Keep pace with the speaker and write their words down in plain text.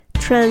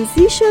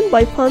Transition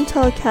by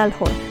Pantal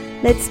Kalhor.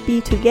 Let's be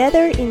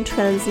together in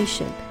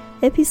transition.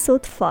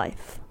 Episode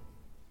 5.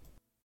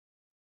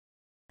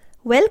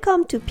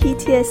 Welcome to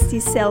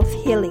PTSD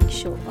Self-Healing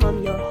Show.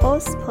 I'm your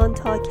host,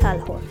 Pantal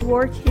Kalhor,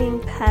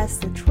 working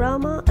past the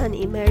trauma and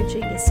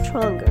emerging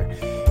stronger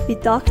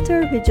with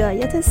Dr.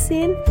 Vijayat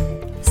Singh,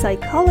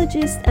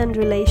 psychologist and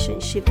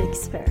relationship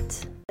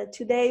expert.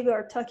 Today we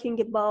are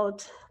talking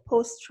about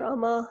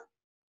post-trauma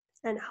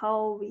and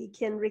how we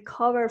can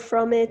recover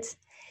from it.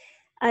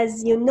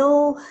 As you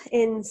know,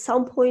 in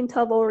some point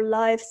of our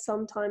life,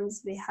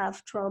 sometimes we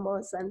have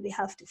traumas and we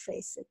have to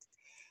face it.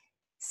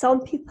 Some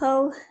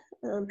people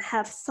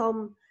have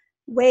some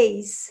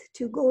ways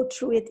to go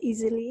through it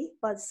easily,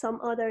 but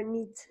some other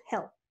need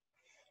help.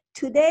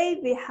 Today,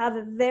 we have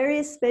a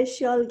very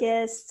special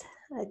guest,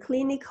 a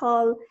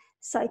clinical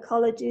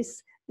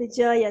psychologist,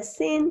 Vijaya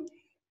Singh,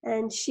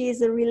 and she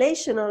is a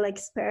relational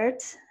expert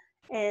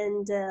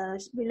and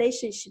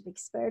relationship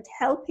expert,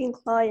 helping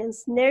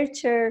clients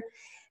nurture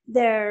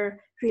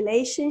their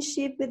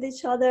relationship with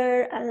each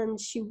other. And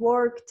she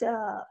worked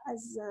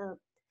as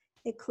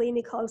a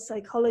clinical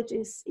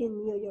psychologist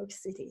in New York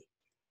City.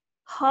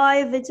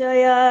 Hi,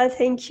 Vijaya.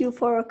 Thank you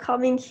for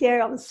coming here.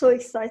 I'm so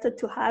excited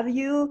to have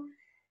you.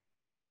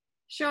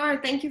 Sure.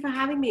 Thank you for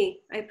having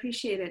me. I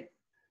appreciate it.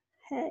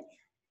 Hey.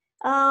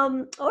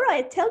 All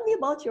right. Tell me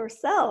about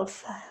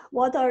yourself.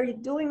 What are you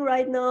doing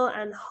right now,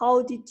 and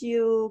how did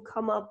you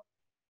come up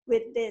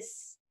with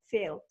this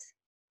field?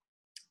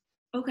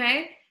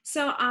 Okay.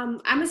 So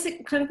I'm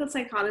a clinical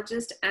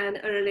psychologist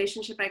and a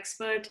relationship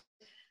expert.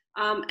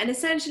 And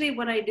essentially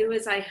what I do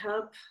is I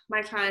help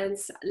my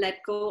clients let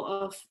go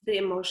of the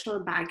emotional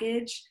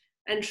baggage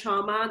and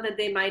trauma that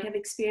they might have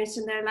experienced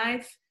in their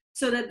life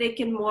so that they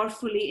can more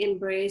fully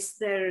embrace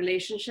their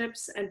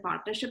relationships and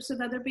partnerships with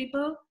other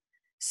people.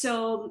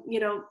 So,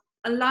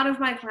 a lot of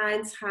my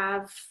clients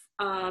have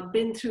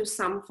been through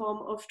some form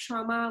of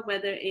trauma,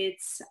 whether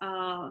it's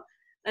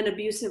an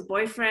abusive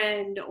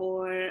boyfriend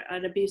or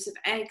an abusive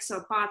ex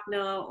or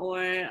partner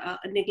or a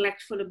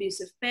neglectful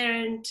abusive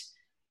parent,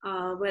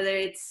 whether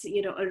it's,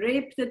 a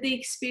rape that they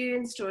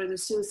experienced or the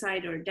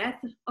suicide or death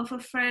of a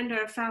friend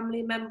or a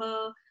family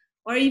member,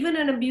 or even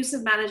an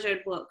abusive manager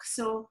at work.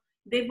 So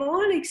they've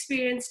all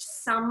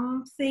experienced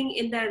something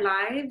in their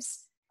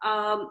lives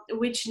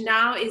which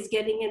now is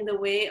getting in the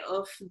way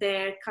of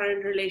their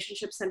current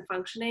relationships and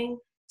functioning.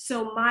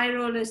 So my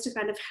role is to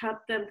kind of help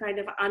them kind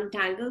of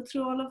untangle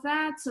through all of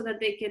that so that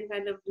they can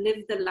kind of live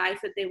the life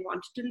that they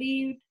want to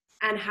live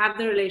and have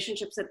the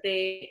relationships that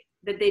they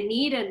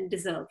need and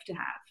deserve to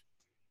have.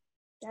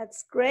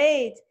 That's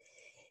great.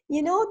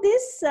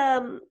 This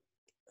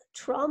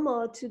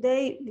trauma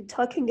today we're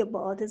talking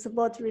about is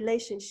about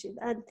relationship,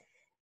 and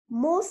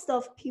most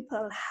of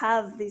people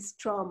have this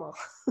trauma,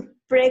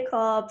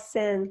 breakups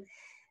and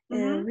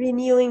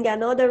renewing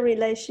another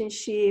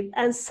relationship.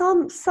 And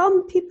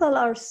some people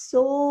are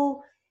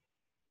so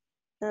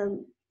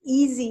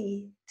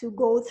easy to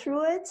go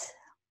through it,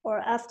 or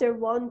after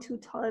 1-2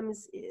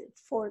 times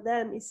for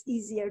them it's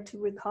easier to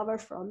recover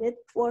from it.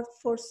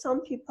 For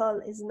some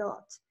people it's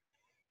not.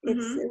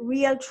 It's a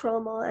real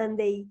trauma and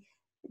they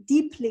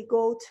deeply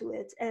go to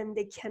it and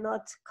they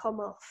cannot come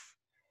off.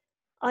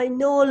 I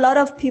know a lot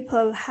of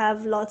people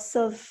have lots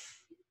of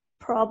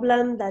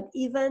problems that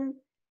even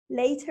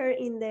later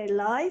in their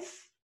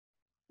life,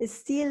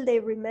 still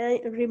they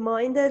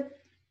remind that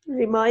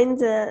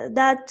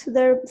to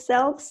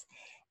themselves,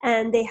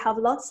 and they have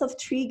lots of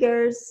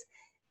triggers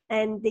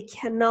and they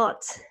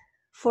cannot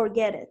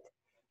forget it.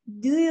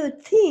 Do you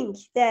think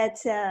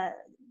that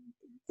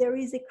there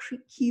is a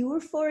cure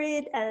for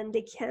it and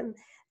they can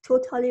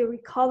totally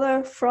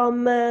recover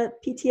from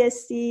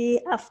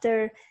PTSD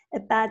after a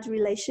bad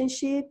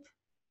relationship?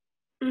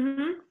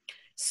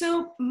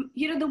 So,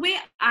 the way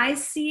I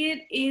see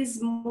it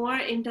is more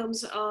in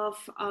terms of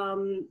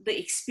the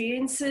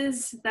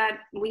experiences that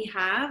we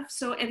have.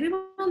 So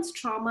everyone's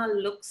trauma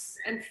looks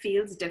and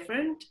feels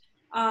different.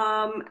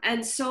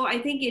 And so I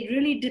think it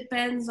really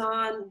depends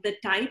on the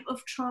type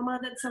of trauma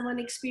that someone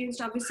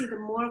experienced. Obviously, the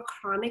more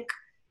chronic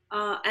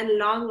and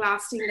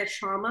long-lasting the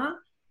trauma,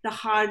 the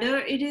harder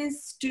it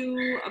is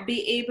to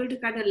be able to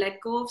kind of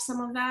let go of some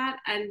of that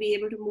and be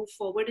able to move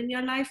forward in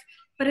your life.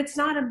 But it's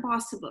not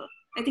impossible.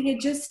 I think it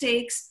just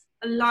takes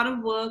a lot of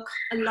work,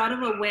 a lot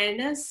of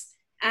awareness,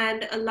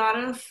 and a lot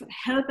of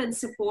help and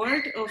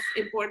support of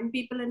important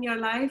people in your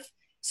life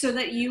so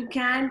that you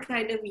can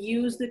kind of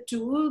use the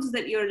tools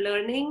that you're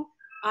learning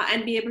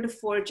and be able to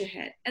forge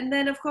ahead. And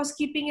then, of course,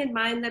 keeping in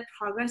mind that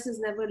progress is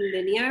never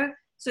linear.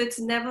 So it's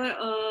never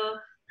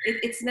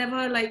it's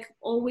never like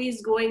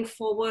always going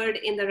forward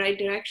in the right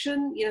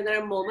direction. There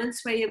are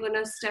moments where you're going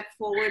to step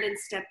forward and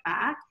step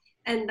back,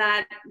 and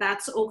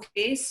that's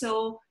okay.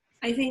 So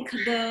I think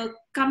the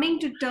coming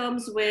to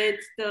terms with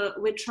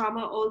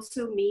trauma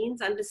also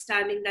means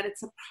understanding that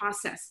it's a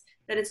process,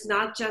 that it's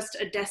not just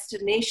a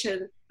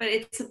destination, but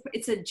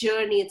it's a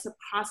journey, it's a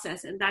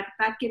process, and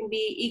that can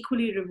be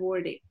equally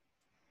rewarding.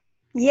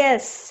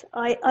 Yes,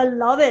 I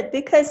love it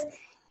because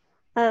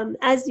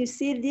as you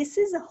see, this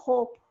is a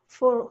hope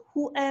for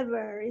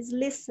whoever is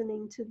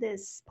listening to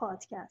this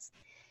podcast?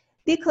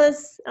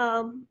 Because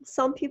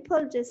some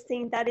people just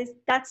think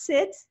that's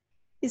it,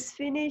 it's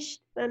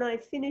finished. When I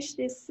finish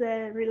this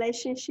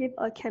relationship,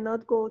 I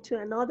cannot go to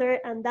another,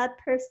 and that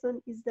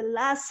person is the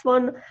last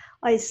one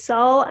I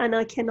saw, and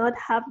I cannot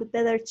have the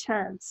better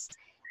chance.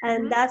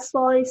 And that's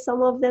why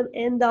some of them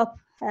end up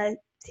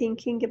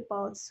thinking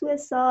about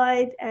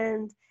suicide,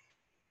 and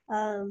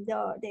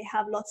they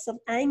have lots of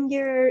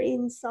anger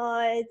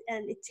inside,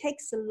 and it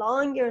takes a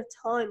longer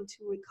time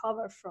to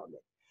recover from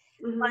it.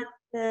 But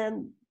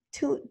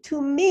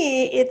to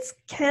me, it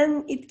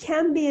can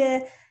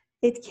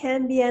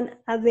be an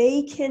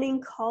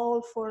awakening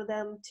call for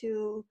them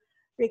to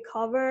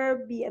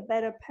recover, be a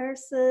better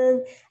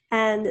person,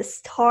 and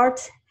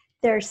start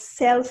their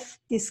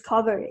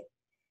self-discovery.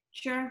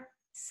 Sure.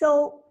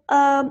 So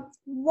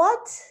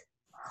what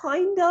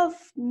kind of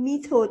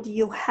method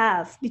you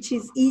have which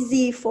is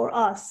easy for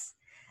us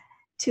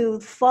to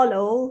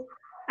follow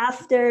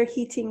after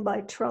hitting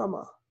by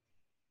trauma?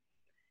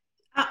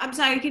 I'm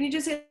sorry, can you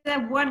just say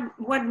that?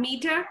 What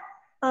meter?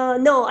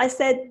 No, I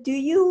said, do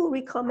you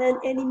recommend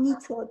any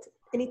method,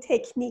 any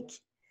technique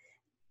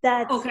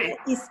that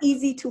is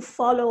easy to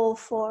follow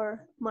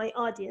for my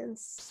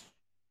audience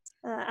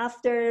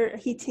after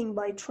hitting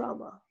by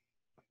trauma?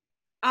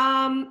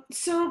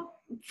 So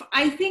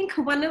I think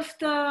one of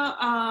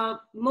the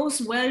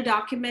most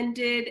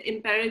well-documented,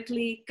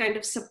 empirically kind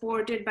of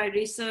supported by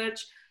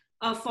research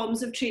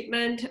forms of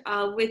treatment,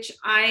 which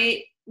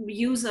I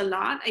use a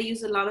lot. I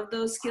use a lot of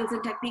those skills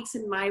and techniques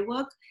in my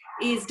work,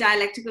 is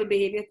dialectical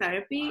behavior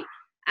therapy.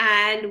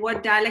 And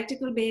what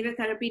dialectical behavior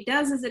therapy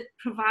does is it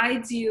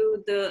provides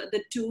you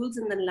the tools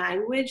and the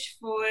language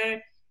for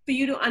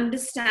you to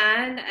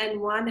understand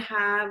and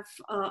have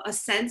a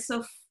sense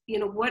of,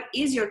 what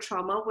is your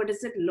trauma? What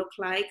does it look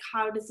like?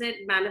 How does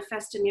it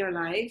manifest in your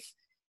life?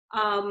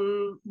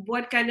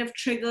 What kind of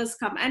triggers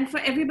come? And for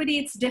everybody,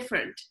 it's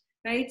different,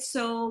 right?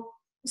 So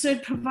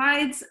it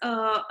provides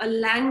a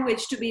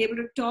language to be able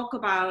to talk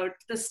about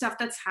the stuff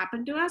that's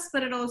happened to us,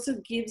 but it also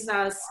gives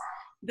us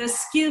the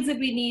skills that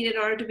we need in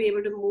order to be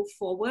able to move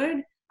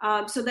forward,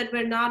 so that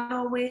we're not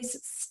always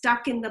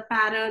stuck in the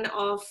pattern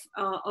of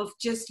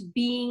just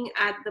being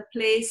at the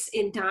place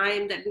in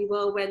time that we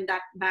were when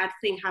that bad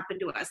thing happened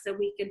to us, that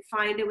we can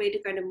find a way to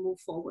kind of move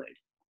forward.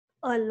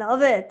 I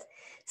love it.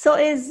 So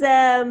is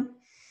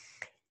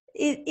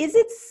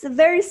it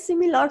very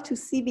similar to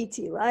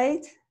CBT,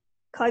 right?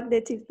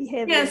 Cognitive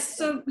behavior. Yes.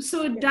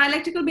 So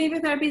dialectical behavior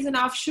therapy is an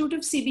offshoot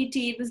of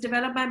CBT. It was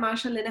developed by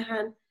Marsha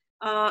Linehan.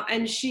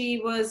 And she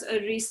was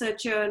a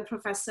researcher and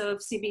professor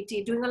of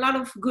CBT, doing a lot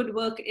of good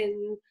work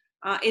in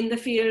the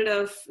field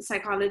of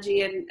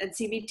psychology and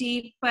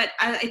CBT. But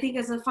I think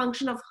as a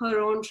function of her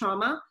own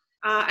trauma,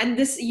 and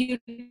this, you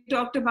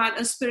talked about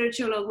a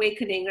spiritual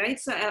awakening, right?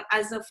 So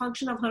as a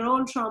function of her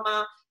own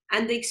trauma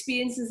and the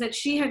experiences that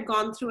she had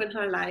gone through in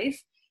her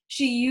life,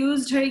 she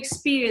used her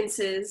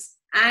experiences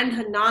and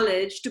her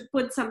knowledge to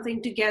put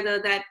something together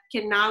that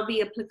can now be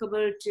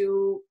applicable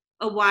to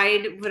a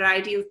wide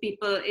variety of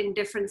people in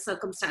different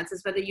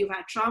circumstances, whether you've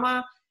had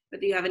trauma,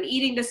 whether you have an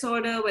eating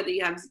disorder, whether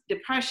you have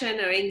depression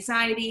or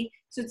anxiety.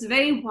 So it's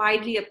very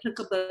widely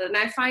applicable. And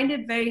I find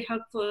it very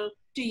helpful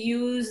to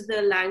use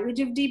the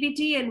language of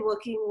DBT and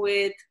working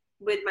with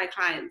my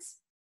clients.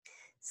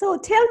 So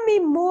tell me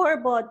more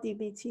about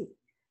DBT.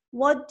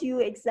 What do you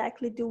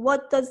exactly do?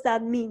 What does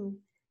that mean?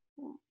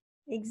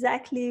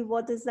 Exactly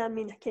what does that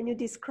mean? Can you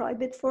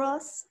describe it for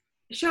us?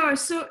 Sure.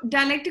 So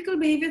dialectical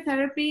behavior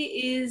therapy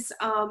is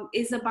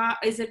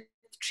a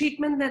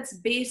treatment that's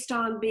based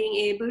on being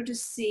able to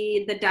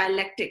see the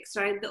dialectics,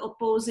 right? The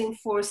opposing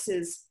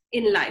forces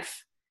in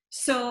life.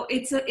 So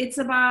it's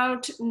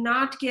about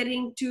not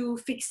getting too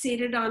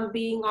fixated on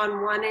being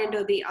on one end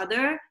or the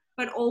other,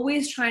 but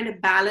always trying to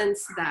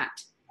balance that.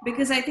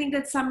 Because I think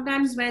that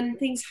sometimes when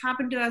things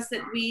happen to us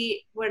that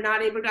we were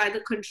not able to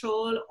either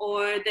control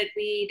or that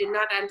we did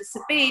not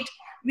anticipate,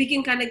 we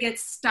can kind of get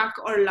stuck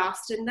or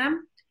lost in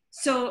them.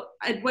 So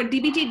what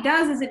DBT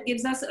does is it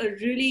gives us a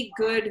really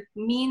good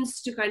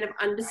means to kind of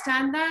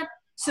understand that,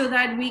 so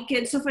that we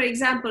can, so for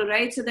example,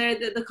 right, so there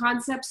are the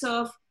concepts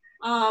of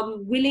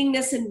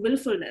willingness and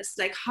willfulness,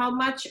 like how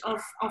much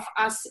of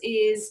us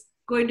is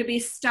going to be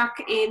stuck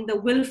in the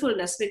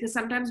willfulness, because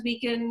sometimes we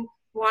can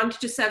want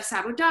to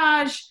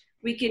self-sabotage,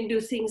 we can do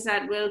things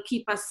that will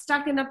keep us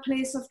stuck in a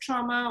place of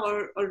trauma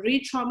or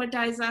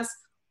re-traumatize us,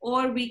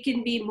 or we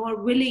can be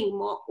more willing,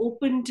 more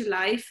open to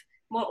life,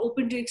 more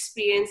open to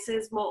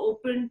experiences, more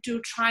open to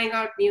trying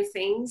out new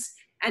things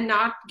and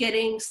not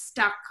getting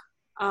stuck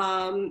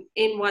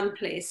in one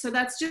place. So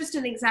that's just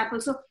an example.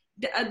 So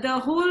the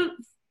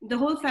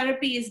whole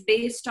therapy is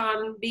based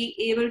on being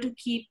able to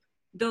keep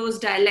those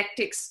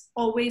dialectics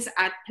always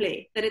at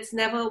play, that it's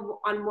never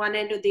on one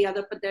end or the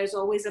other, but there's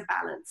always a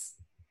balance.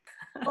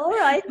 All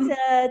right.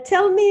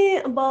 Tell me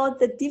about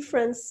the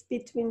difference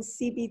between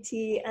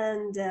CBT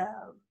and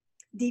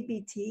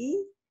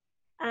DBT.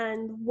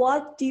 And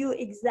what do you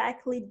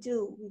exactly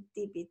do with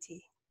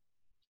DBT?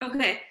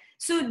 Okay,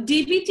 So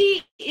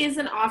DBT is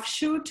an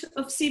offshoot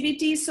of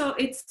CBT, so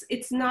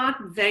it's not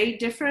very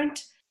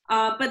different.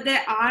 But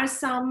there are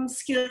some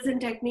skills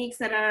and techniques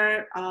that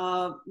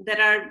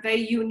are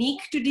very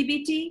unique to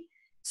DBT.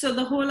 So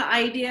the whole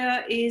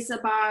idea is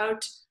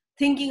about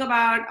thinking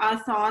about our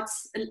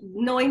thoughts,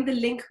 knowing the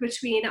link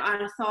between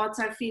our thoughts,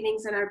 our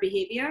feelings, and our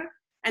behavior.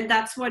 And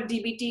that's what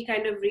DBT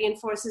kind of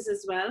reinforces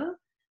as well.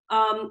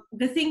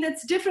 The thing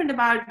that's different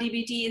about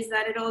DBT is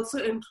that it also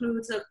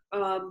includes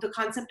the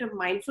concept of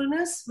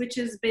mindfulness, which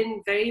has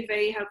been very,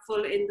 very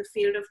helpful in the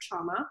field of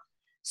trauma.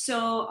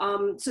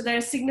 So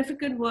there's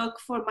significant work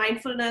for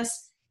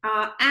mindfulness,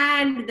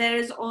 and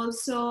there's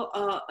also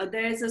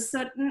there's a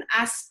certain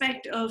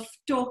aspect of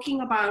talking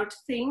about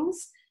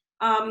things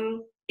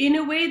in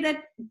a way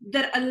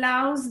that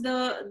allows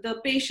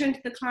the patient,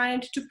 the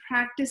client, to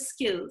practice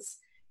skills.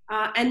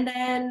 And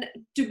then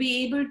to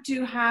be able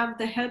to have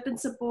the help and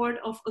support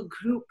of a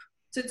group.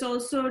 So it's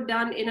also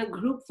done in a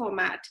group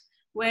format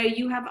where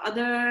you have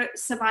other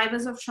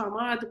survivors of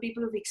trauma, other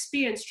people who've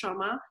experienced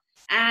trauma,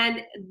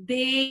 and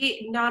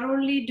they not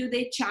only do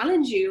they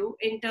challenge you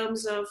in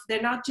terms of,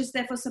 they're not just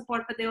there for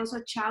support, but they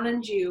also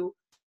challenge you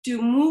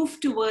to move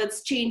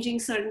towards changing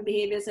certain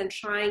behaviors and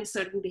trying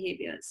certain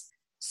behaviors.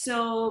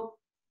 So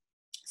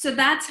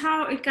that's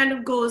how it kind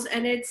of goes.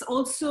 And it's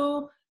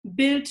also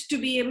built to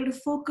be able to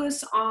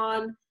focus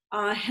on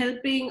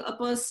helping a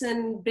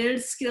person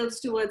build skills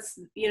towards,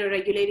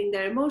 regulating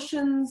their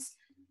emotions,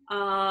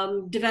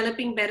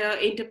 developing better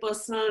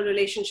interpersonal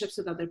relationships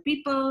with other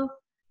people.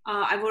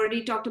 I've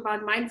already talked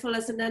about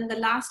mindfulness. And then the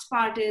last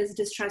part is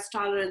distress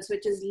tolerance,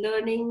 which is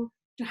learning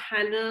to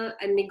handle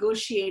and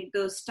negotiate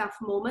those tough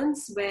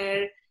moments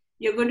where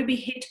you're going to be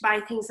hit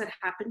by things that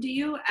happen to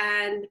you.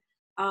 And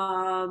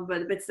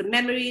whether it's the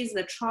memories,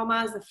 the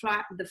traumas,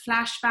 the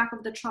flashback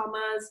of the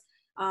traumas,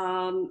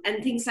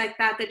 and things like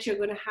that you're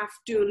going to have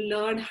to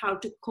learn how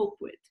to cope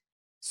with.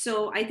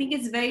 So I think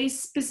it's very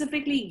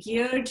specifically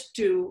geared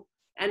to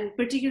and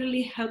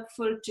particularly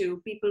helpful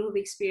to people who've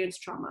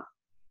experienced trauma.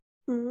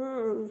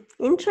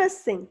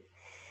 Interesting.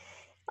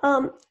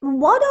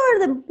 What are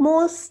the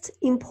most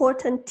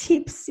important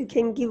tips you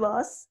can give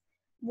us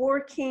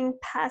working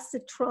past the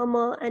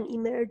trauma and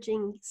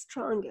emerging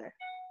stronger?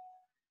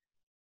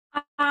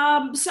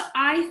 So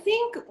I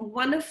think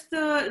one of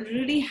the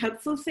really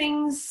helpful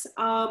things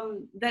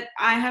that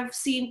I have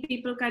seen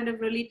people kind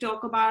of really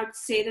talk about,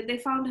 say that they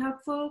found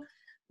helpful,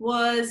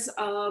 was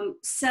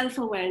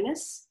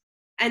self-awareness.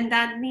 And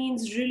that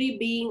means really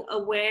being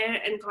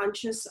aware and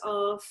conscious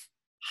of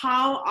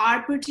how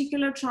our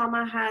particular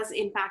trauma has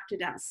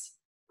impacted us.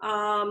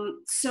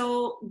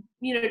 So,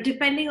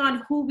 depending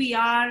on who we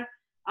are,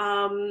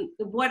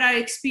 what our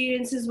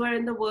experiences were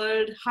in the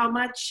world, how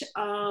much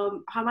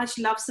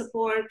love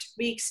support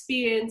we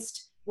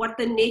experienced, what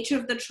the nature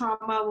of the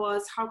trauma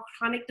was, how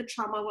chronic the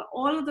trauma was,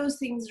 all of those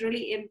things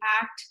really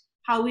impact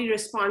how we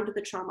respond to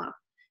the trauma.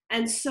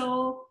 And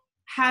so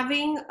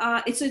having,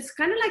 it's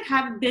kind of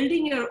like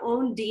building your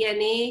own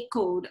DNA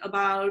code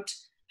about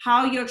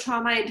how your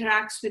trauma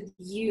interacts with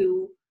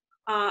you,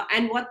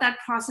 and what that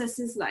process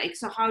is like.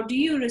 So how do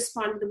you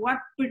respond to what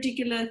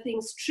particular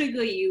things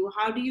trigger you?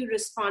 How do you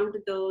respond to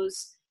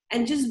those?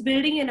 And just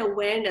building an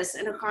awareness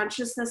and a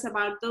consciousness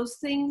about those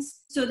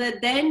things so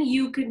that then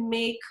you can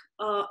make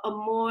a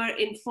more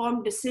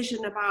informed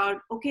decision about,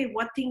 okay,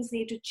 what things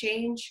need to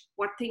change,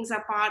 what things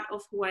are part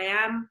of who I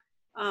am,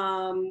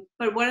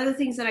 but what are the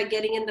things that are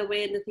getting in the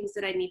way and the things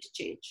that I need to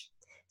change.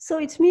 So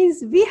it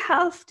means we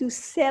have to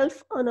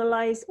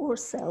self-analyze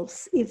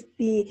ourselves if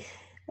we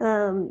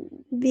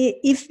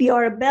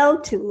are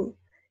about to,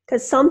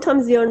 because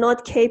sometimes we are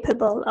not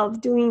capable of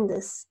doing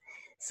this.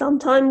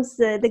 Sometimes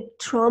the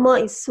trauma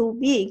is so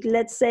big.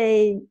 Let's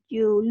say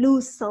you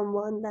lose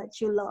someone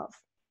that you love,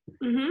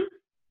 mm-hmm.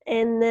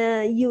 and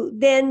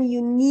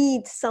you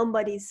need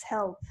somebody's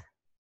help.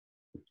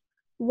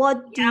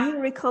 What do you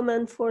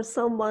recommend for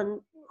someone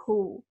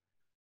who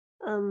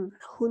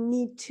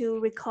need to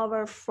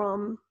recover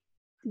from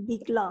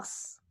big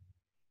loss?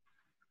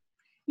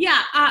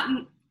 Yeah,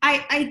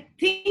 I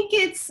think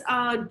it's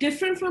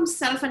different from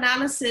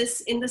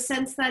self-analysis in the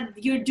sense that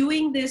you're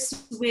doing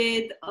this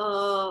with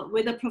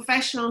a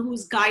professional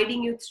who's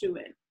guiding you through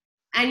it.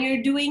 And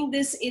you're doing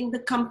this in the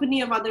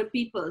company of other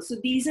people. So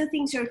these are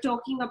things you're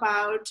talking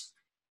about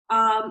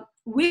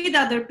with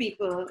other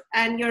people,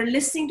 and you're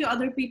listening to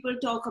other people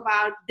talk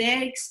about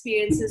their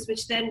experiences,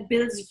 which then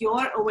builds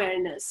your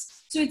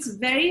awareness. So it's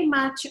very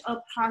much a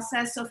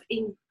process of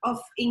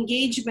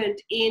engagement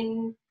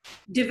in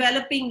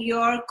developing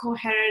your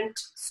coherent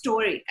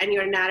story and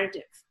your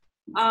narrative.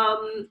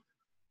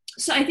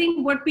 So I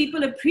think what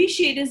people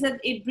appreciate is that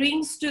it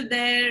brings to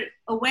their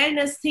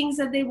awareness things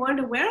that they weren't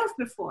aware of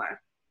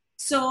before.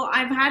 So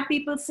I've had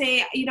people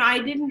say, I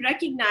didn't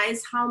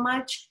recognize how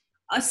much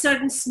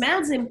certain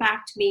smells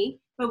impact me,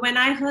 but when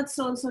I heard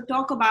so-and-so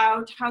talk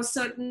about how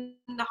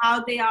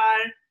they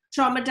are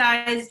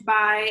traumatized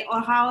by,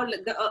 or how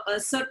a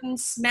certain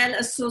smell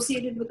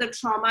associated with the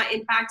trauma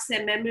impacts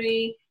their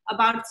memory,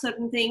 about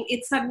certain thing,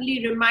 it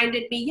suddenly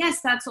reminded me,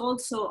 yes, that's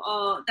also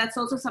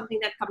something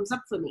that comes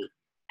up for me.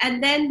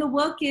 And then the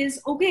work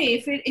is, okay,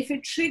 if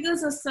it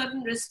triggers a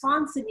certain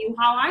response in you,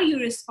 how are you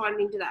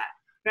responding to that,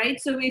 right?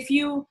 So if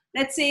you,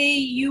 let's say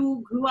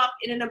you grew up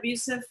in an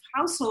abusive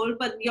household,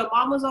 but your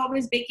mom was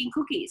always baking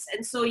cookies,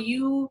 and so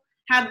you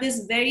have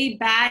this very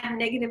bad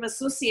negative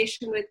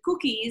association with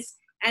cookies.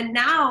 And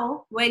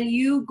now when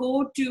you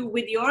go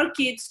with your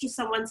kids to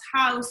someone's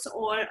house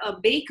or a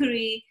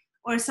bakery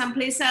or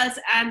someplace else,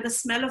 and the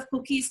smell of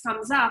cookies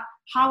comes up,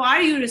 how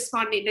are you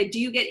responding? Like, do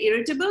you get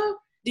irritable?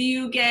 Do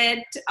you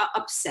get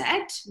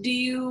upset? Do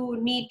you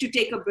need to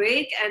take a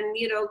break and,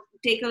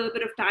 take a little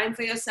bit of time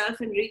for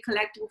yourself and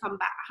recollect and come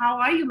back? How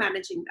are you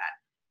managing that?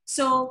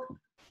 So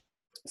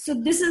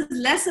this is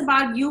less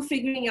about you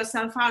figuring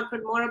yourself out,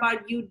 but more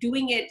about you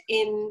doing it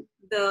in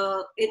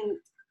the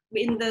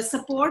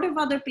support of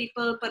other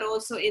people, but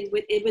also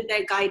with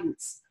their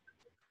guidance.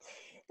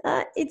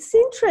 It's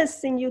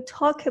interesting you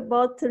talk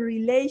about the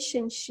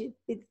relationship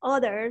with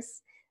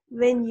others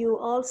when you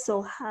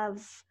also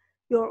have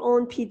your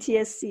own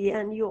PTSD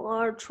and you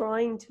are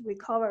trying to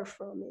recover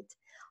from it.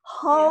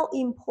 How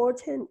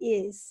important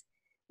is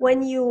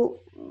when you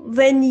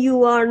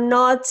are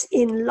not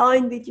in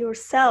line with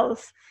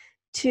yourself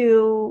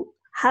to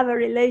have a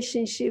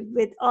relationship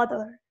with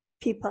other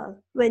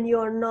people when you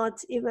are not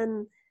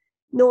even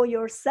know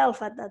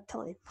yourself at that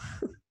time?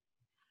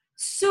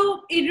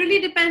 So it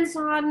really depends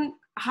on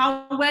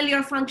how well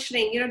you're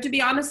functioning. To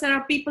be honest, there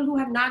are people who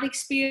have not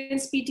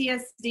experienced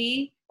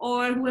PTSD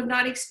or who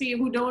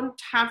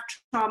don't have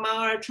trauma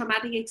or a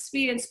traumatic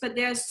experience, but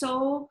they're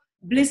so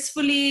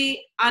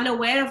blissfully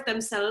unaware of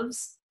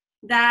themselves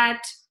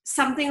that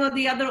something or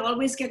the other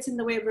always gets in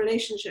the way of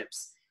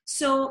relationships.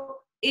 So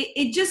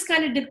it just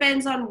kind of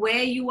depends on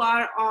where you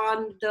are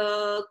on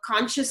the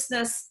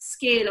consciousness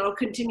scale or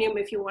continuum,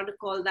 if you want to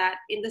call that,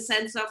 in the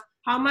sense of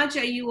how much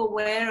are you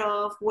aware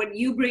of what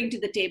you bring to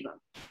the table,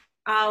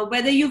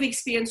 whether you've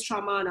experienced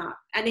trauma or not.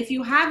 And if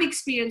you have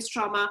experienced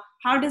trauma,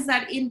 how does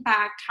that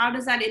impact? How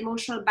does that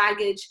emotional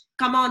baggage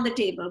come on the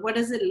table? What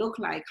does it look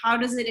like? How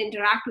does it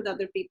interact with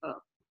other people,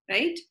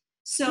 right?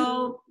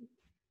 So,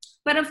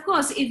 but of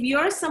course, if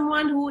you're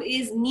someone who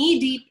is knee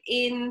deep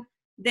in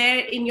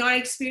your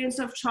experience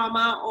of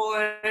trauma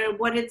or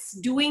what it's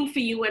doing for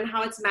you and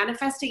how it's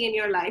manifesting in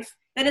your life,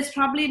 then it's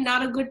probably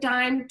not a good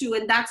time to,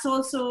 and that's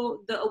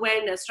also the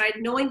awareness, right?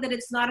 Knowing that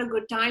it's not a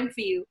good time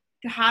for you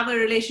to have a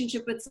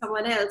relationship with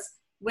someone else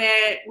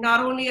where not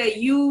only are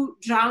you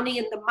drowning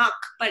in the muck,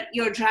 but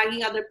you're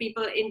dragging other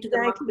people into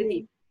the muck with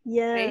you.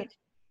 Yeah, right?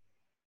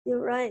 You're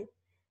right.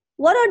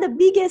 What are the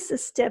biggest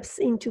steps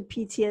into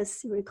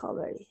PTSD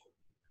recovery?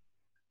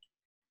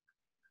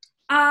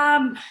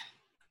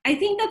 I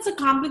think that's a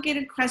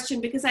complicated question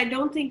because I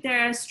don't think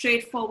there are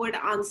straightforward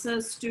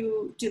answers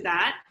to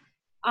that.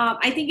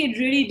 I think it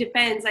really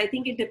depends. I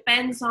think it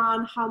depends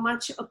on how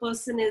much a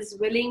person is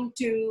willing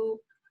to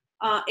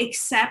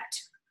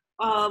accept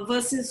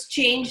versus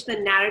change the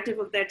narrative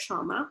of their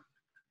trauma.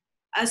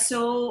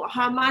 So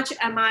how much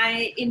am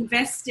I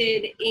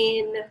invested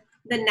in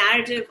the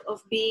narrative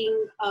of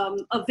being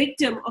a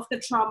victim of the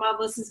trauma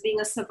versus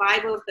being a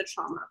survivor of the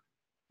trauma?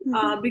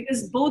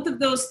 Because both of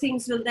those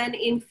things will then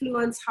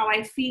influence how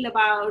I feel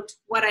about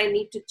what I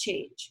need to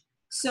change.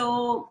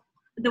 So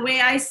the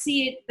way I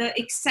see it, the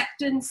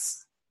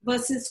acceptance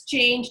versus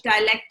change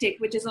dialectic,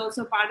 which is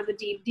also part of the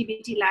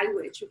DBT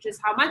language, which is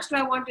how much do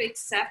I want to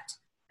accept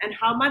and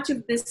how much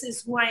of this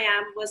is who I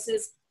am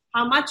versus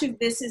how much of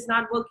this is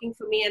not working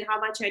for me and how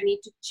much I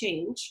need to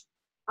change.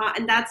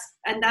 And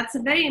that's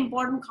a very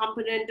important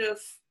component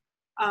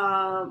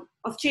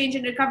of change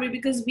and recovery,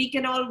 because we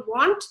can all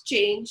want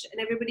change and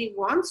everybody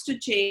wants to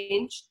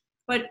change,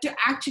 but to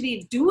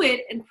actually do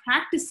it and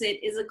practice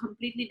it is a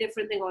completely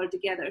different thing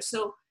altogether.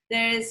 So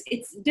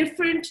it's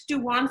different to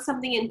want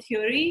something in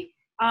theory,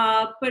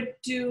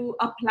 but to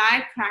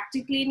apply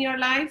practically in your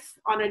life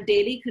on a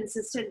daily,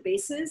 consistent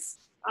basis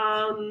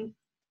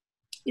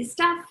is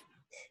tough.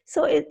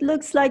 So it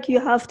looks like you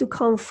have to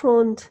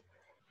confront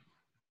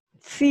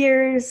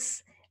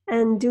fears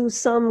and do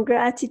some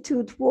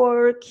gratitude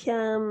work,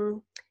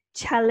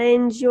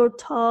 challenge your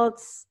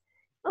thoughts,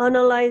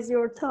 analyze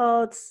your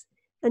thoughts,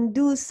 and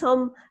do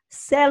some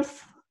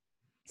self-help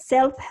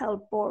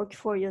work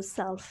for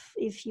yourself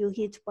if you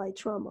hit by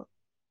trauma.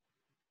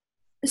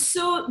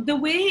 So the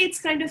way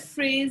it's kind of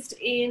phrased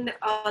in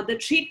the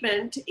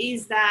treatment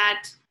is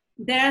that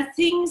there are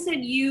things that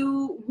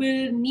you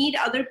will need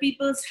other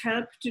people's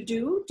help to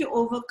do to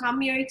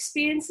overcome your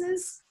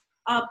experiences.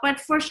 But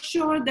for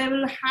sure, there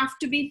will have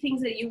to be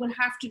things that you will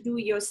have to do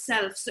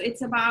yourself. So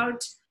it's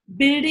about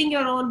building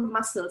your own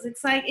muscles.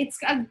 It's like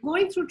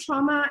going through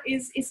trauma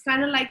is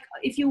kind of like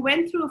if you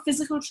went through a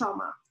physical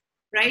trauma,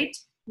 right?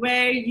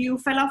 Where you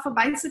fell off a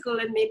bicycle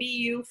and maybe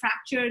you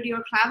fractured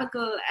your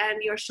clavicle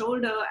and your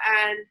shoulder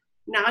and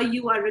now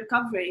you are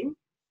recovering.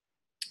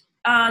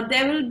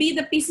 There will be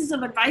the pieces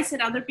of advice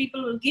that other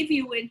people will give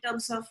you in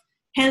terms of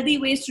healthy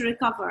ways to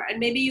recover. And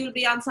maybe you'll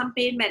be on some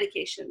pain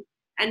medication.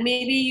 And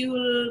maybe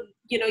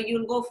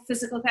you'll go for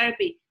physical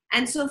therapy.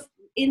 And so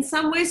in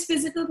some ways,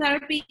 physical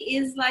therapy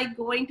is like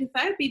going to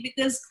therapy,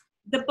 because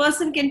the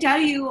person can tell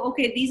you,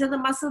 okay, these are the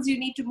muscles you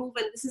need to move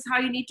and this is how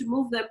you need to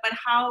move them. But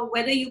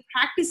whether you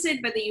practice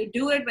it, whether you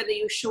do it, whether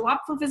you show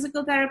up for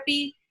physical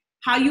therapy,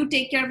 how you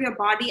take care of your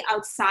body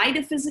outside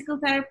of physical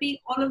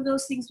therapy, all of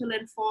those things will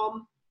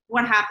inform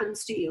what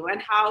happens to you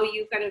and how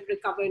you kind of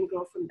recover and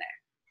grow from there.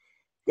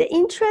 The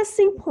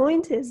interesting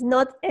point is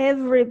not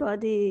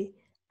everybody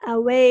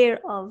aware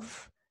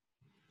of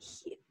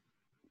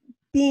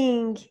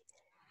being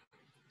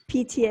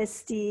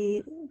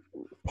PTSD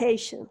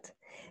patient.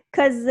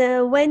 Because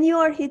when you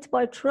are hit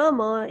by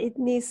trauma, it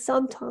means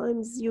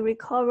sometimes you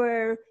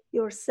recover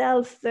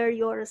yourself where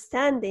you're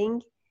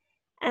standing.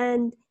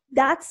 And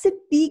that's the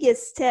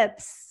biggest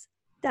steps.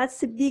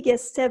 That's the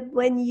biggest step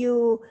when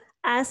you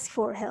ask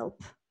for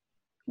help.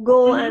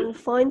 Go and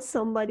find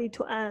somebody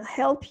to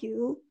help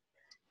you.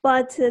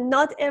 But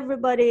not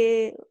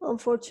everybody,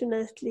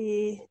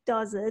 unfortunately,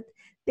 does it,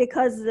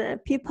 because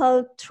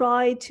people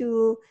try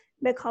to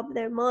make up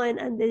their mind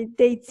and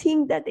they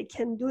think that they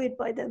can do it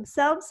by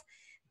themselves.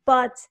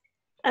 But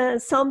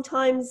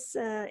sometimes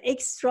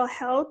extra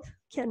help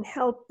can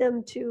help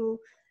them to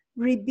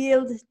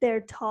rebuild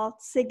their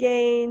thoughts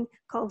again,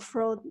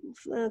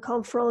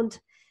 confront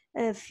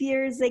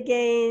fears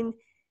again.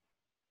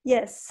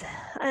 Yes.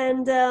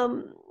 And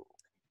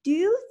do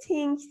you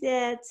think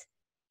that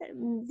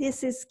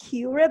this is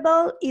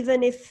curable,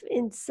 even if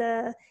it's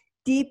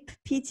deep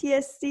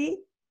PTSD?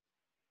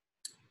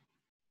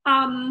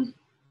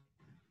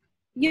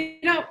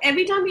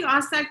 Every time you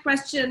ask that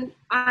question,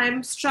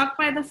 I'm struck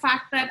by the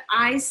fact that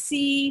I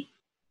see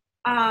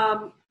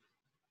when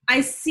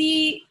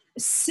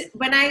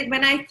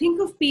I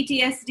think of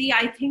PTSD,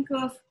 I think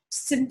of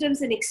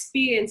symptoms and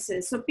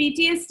experiences. So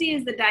PTSD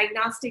is the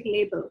diagnostic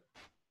label,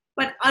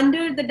 but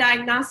under the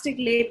diagnostic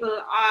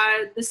label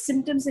are the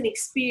symptoms and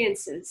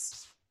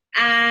experiences.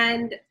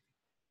 And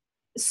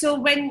so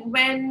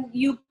when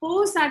you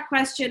pose that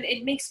question,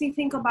 it makes me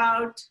think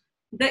about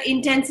the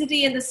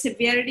intensity and the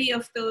severity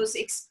of those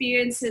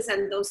experiences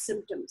and those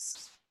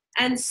symptoms.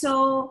 And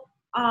so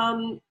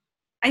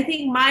I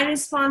think my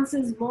response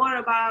is more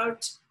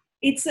about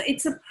it's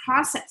a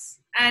process,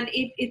 and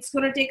it's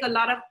going to take a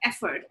lot of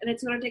effort, and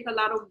it's going to take a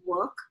lot of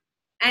work.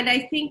 And I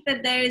think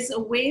that there is a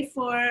way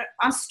for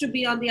us to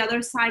be on the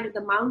other side of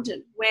the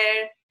mountain,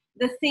 where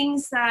the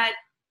things that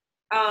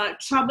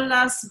trouble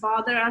us,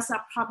 bother us,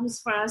 are problems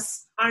for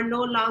us, are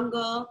no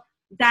longer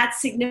that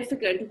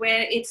significant,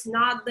 where it's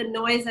not the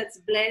noise that's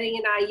blaring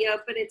in our ear,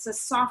 but it's a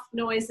soft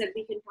noise that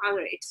we can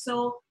tolerate.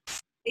 So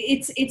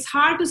it's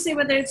hard to say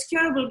whether it's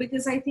curable,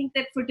 because I think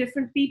that for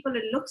different people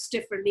it looks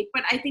differently.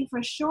 But I think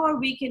for sure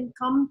we can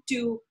come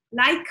to,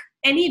 like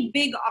any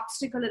big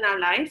obstacle in our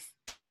life,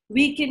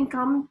 we can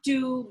come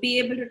to be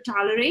able to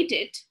tolerate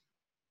it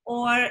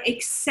or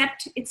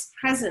accept its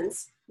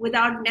presence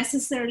without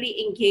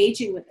necessarily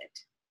engaging with it.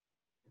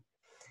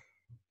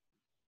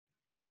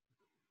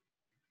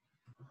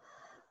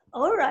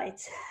 All right,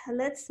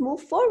 let's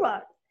move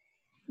forward.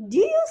 Do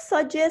you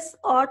suggest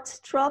art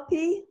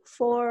therapy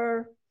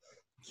for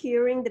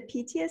curing the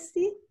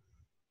PTSD?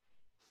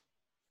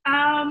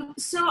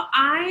 So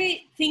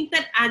I think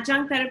that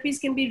adjunct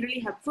therapies can be really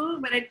helpful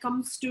when it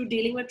comes to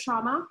dealing with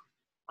trauma.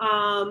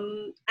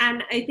 And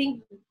I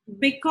think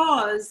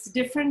because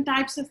different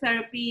types of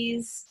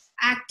therapies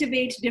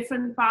activate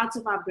different parts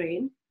of our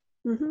brain,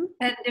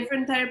 and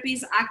different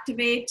therapies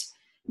activate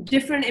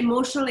different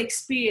emotional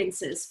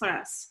experiences for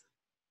us.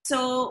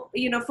 So,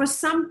 for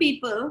some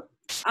people,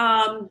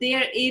 they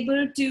are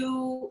able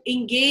to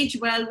engage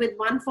well with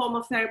one form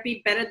of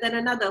therapy better than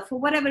another for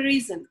whatever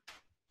reason.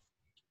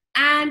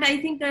 And I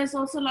think there's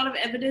also a lot of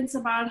evidence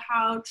about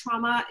how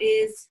trauma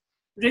is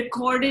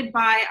recorded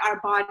by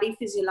our body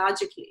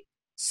physiologically.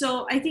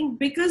 So I think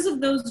because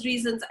of those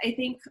reasons, I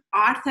think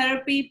art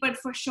therapy, but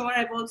for sure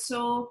I've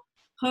also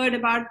heard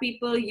about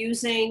people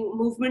using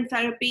movement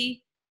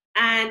therapy,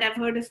 and I've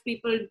heard of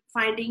people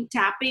finding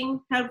tapping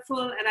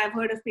helpful, and I've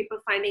heard of people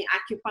finding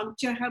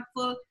acupuncture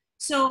helpful.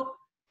 So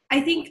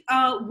I think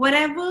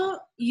whatever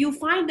you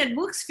find that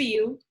works for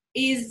you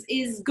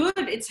is good.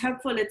 It's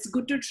helpful. It's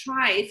good to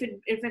try. If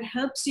it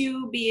helps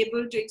you be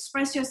able to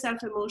express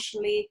yourself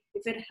emotionally,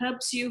 if it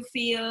helps you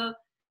feel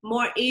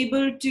more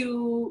able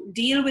to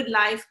deal with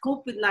life,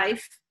 cope with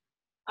life,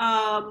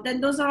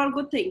 then those are all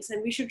good things,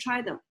 and we should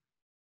try them.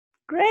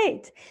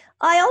 Great.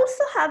 I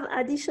also have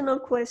additional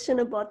question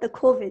about the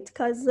COVID,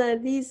 because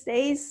these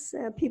days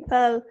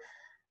people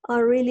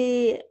are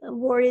really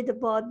worried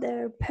about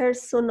their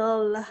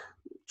personal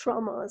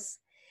traumas.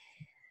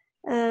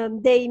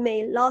 They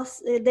may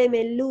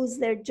lose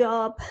their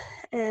job,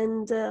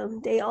 and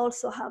they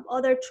also have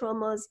other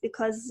traumas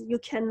because you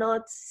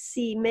cannot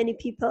see many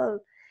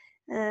people,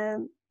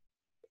 and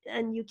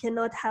you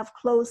cannot have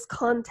close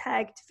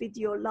contact with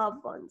your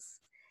loved ones.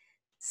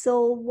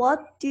 So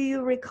what do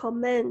you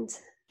recommend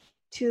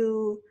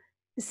to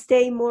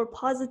stay more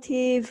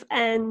positive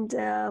and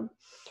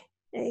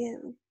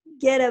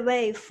get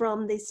away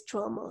from these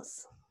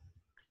traumas?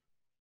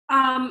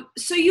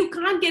 So you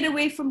can't get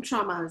away from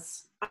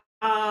traumas.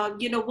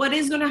 what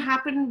is going to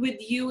happen with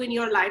you in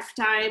your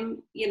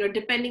lifetime,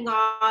 depending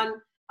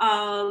on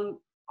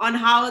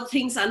how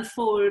things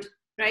unfold,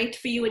 right,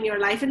 for you in your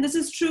life. And this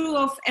is true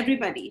of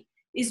everybody,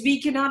 is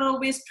we cannot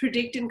always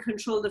predict and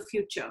control the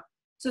future.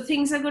 So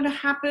things are going to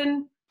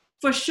happen.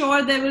 For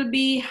sure, there will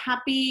be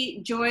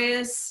happy,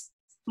 joyous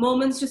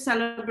moments to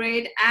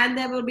celebrate, and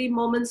there will be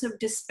moments of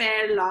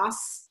despair,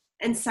 loss,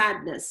 and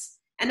sadness.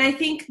 And I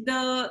think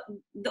the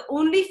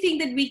only thing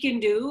that we can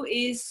do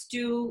is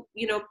to,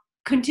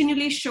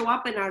 continually show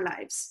up in our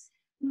lives.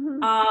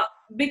 Mm-hmm.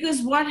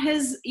 Because what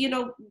has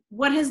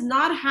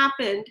not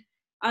happened,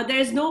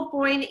 there's no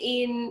point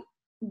in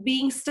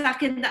being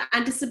stuck in the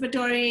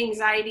anticipatory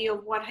anxiety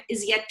of what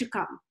is yet to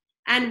come.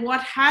 And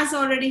what has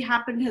already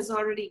happened has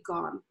already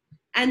gone.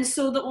 And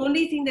so the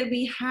only thing that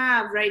we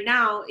have right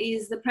now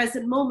is the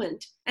present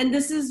moment. And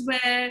this is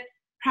where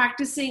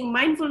practicing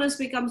mindfulness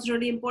becomes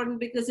really important,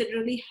 because it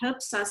really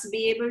helps us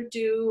be able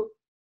to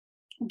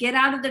get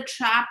out of the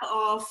trap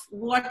of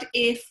what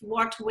if,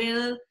 what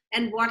will,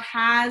 and what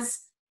has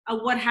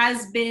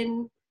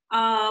been,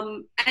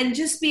 and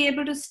just be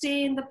able to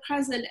stay in the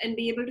present and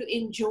be able to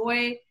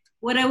enjoy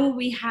whatever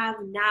we have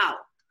now.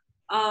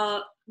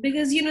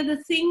 Because,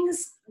 the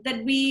things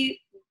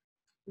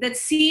that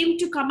seem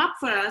to come up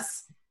for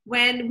us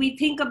when we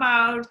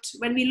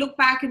look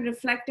back and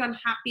reflect on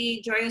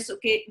happy, joyous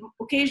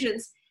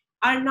occasions,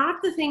 are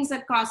not the things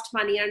that cost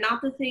money, are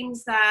not the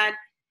things that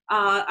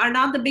are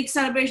not the big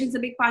celebrations, the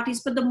big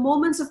parties, but the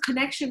moments of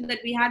connection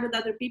that we had with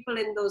other people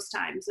in those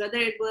times, whether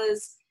it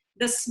was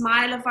the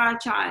smile of our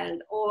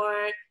child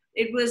or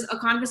it was a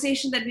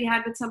conversation that we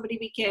had with somebody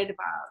we cared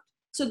about.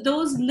 So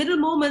those little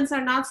moments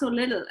are not so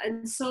little.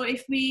 And so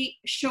if we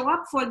show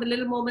up for the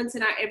little moments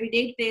in our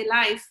everyday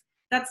life,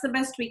 that's the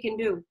best we can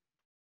do.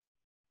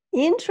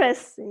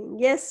 Interesting.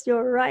 Yes,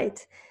 you're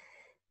right.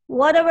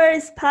 Whatever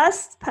is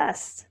past.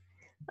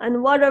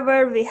 And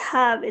whatever we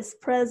have is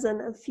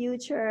present, and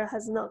future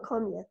has not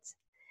come yet.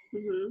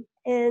 Mm-hmm.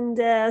 And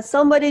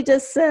somebody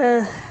just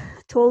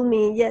told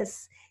me,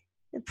 yes,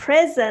 the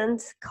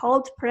present,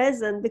 called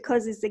present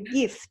because it's a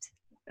gift.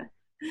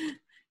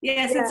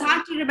 Yes, yeah. It's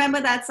hard to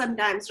remember that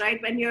sometimes, right?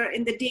 When you're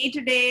in the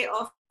day-to-day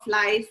of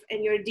life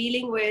and you're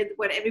dealing with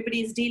what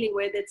everybody is dealing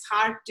with, it's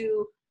hard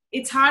to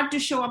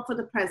show up for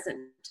the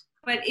present.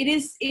 But it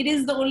is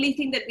the only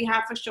thing that we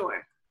have for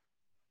sure.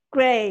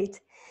 Great.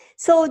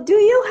 So do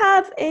you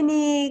have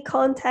any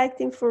contact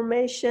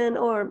information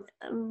or,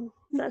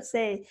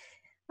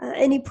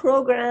 any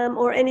program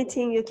or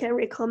anything you can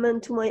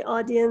recommend to my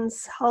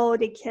audience, how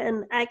they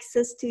can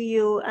access to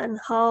you and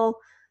how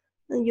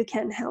you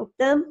can help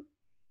them?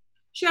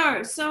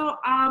 Sure. So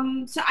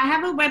I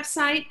have a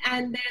website,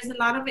 and there's a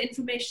lot of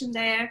information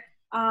there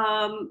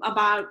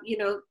about,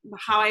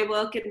 how I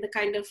work and the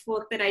kind of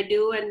work that I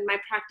do. And my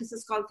practice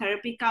is called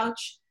Therapy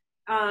Couch.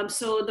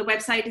 So the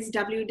website is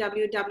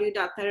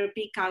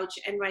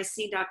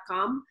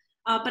www.therapycouchnyc.com.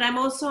 But I'm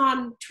also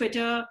on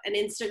Twitter and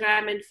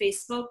Instagram and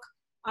Facebook,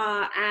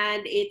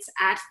 and it's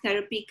at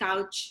Therapy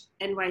Couch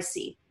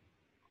NYC.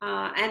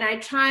 And I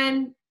try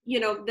and,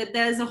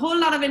 there's a whole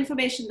lot of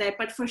information there,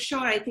 but for sure,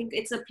 I think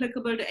it's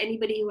applicable to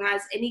anybody who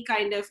has any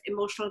kind of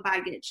emotional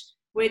baggage,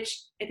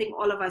 which I think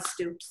all of us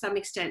do to some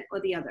extent or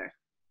the other.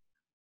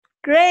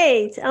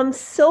 Great. I'm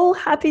so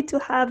happy to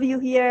have you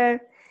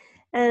here.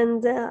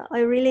 And I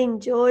really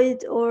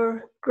enjoyed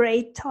our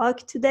great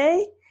talk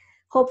today.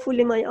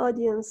 Hopefully my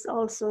audience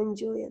also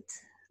enjoyed it.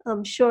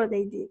 I'm sure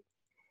they did.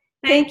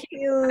 Thank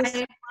you. I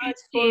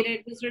appreciate it.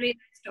 It was really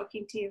nice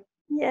talking to you.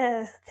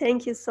 Yeah,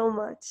 thank you so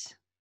much.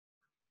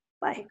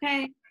 Bye.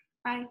 Okay,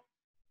 bye.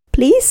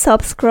 Please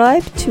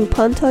subscribe to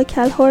Panta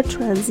Kalhor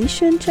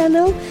Transition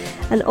channel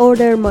and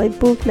order my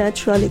book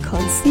Naturally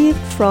Conceived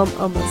from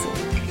Amazon.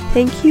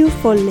 Thank you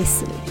for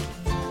listening.